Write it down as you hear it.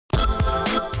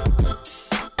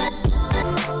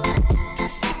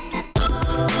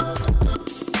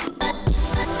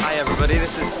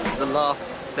This is the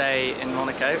last day in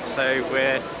Monaco, so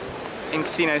we're in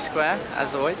Casino Square,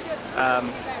 as always.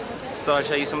 Just thought I'd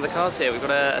show you some of the cars here. We've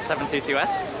got a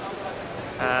 722S.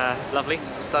 Lovely,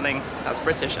 stunning. That's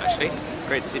British, actually.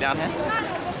 Great to see down here.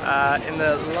 In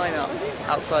the lineup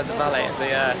outside the valet at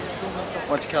the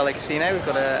Monte Carlo Casino, we've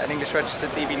got an English registered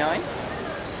DB9.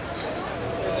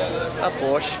 A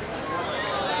Porsche.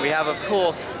 We have, of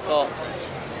course, got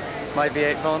my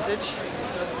V8 Vantage.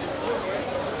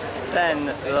 Then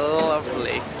the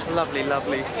lovely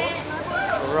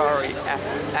Ferrari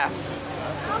FF.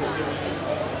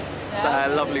 It's a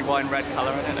lovely wine red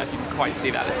colour. I don't know if you can quite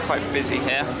see that, it's quite busy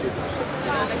here.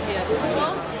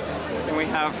 Then we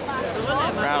have,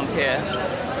 around here,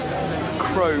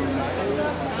 chromed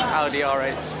Audi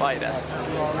R8 Spider.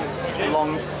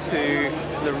 Belongs to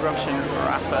the Russian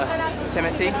rapper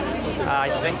Timothy, I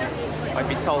think. I'd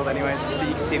be told anyways, so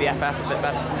you can see the FF a bit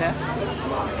better from here.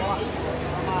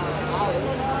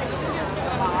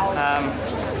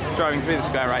 Driving through the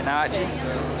square right now, actually.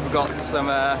 We've got some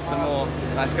more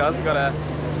nice cars. We've got a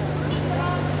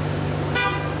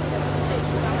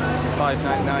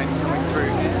 599 coming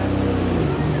through here.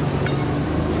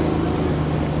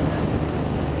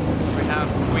 So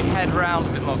if we head round a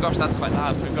bit more, gosh, that's quite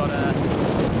loud. We've got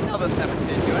another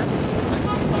 722S. There's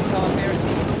some cars here, it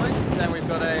seems almost. Then we've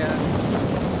got a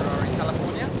Ferrari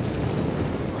California.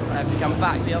 If you come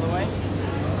back the other way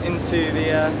into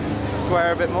the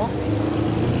square a bit more.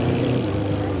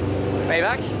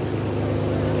 Maybach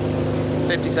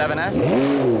 57S.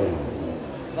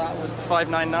 That was the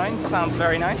 599. Sounds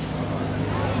very nice.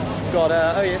 Got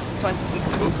oh yes, 20.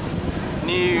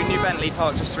 New Bentley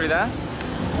parked just through there.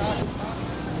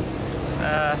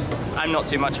 I'm not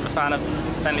too much of a fan of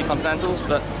Bentley Continentals,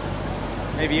 but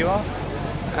maybe you are.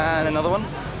 And another one.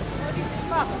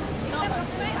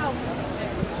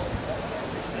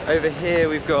 Over here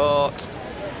we've got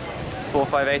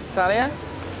 458 Italia.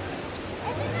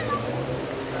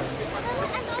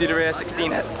 Scuderia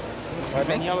 16 head.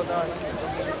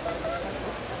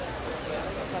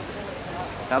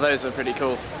 Now those are pretty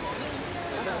cool.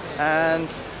 And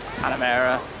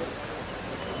Panamera,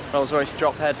 Rolls Royce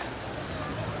drop head.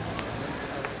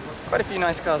 Quite a few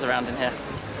nice cars around in here.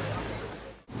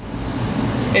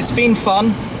 It's been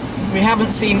fun. We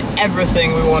haven't seen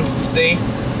everything we wanted to see,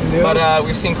 no. But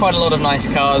we've seen quite a lot of nice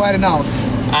cars. Quite enough.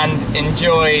 And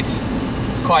enjoyed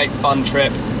quite fun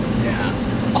trip.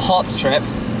 Yeah. A hot trip.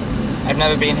 I've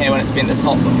never been here when it's been this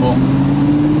hot before.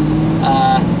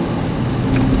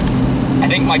 I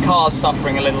think my car's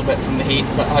suffering a little bit from the heat,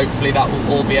 but hopefully that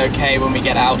will all be okay when we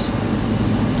get out.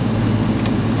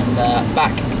 And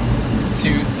back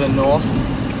to the north.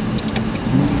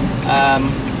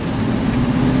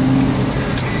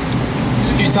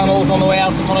 A few tunnels on the way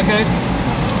out of Monaco.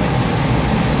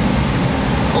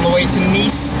 On the way to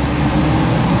Nice.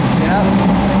 Yeah.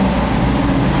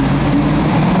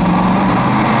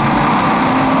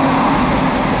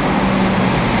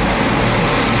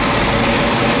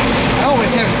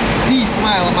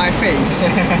 Smile on my face.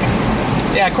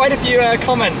 Yeah, quite a few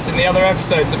comments in the other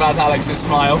episodes about Alex's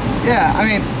smile. Yeah, I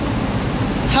mean,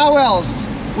 how else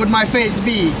would my face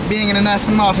be being in an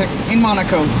Aston Martin in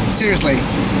Monaco? Seriously.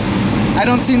 I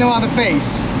don't see no other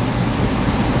face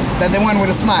than the one with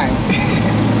a smile.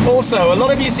 Also, a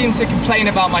lot of you seem to complain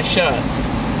about my shirts.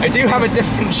 I do have a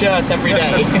different shirt every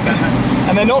day.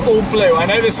 And they're not all blue. I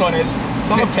know this one is.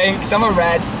 Some are pink, some are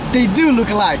red. They do look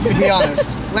alike, to be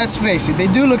honest. Let's face it, they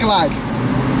do look alike.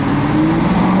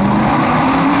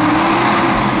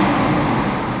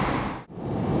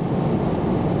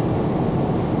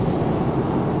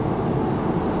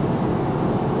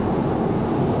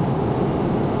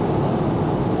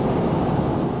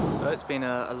 So it's been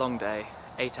a long day.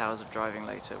 8 hours of driving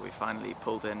later, we finally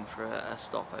pulled in for a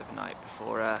stop overnight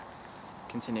before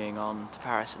continuing on to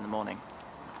Paris in the morning.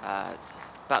 It's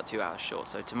about 2 hours short,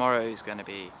 so tomorrow is going to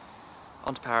be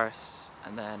on to Paris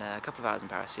and then a couple of hours in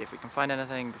Paris, see if we can find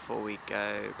anything before we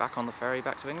go back on the ferry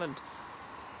back to England.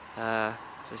 As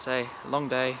I say, long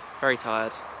day, very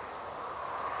tired.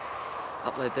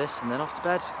 Upload this and then off to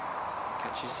bed.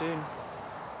 Catch you soon.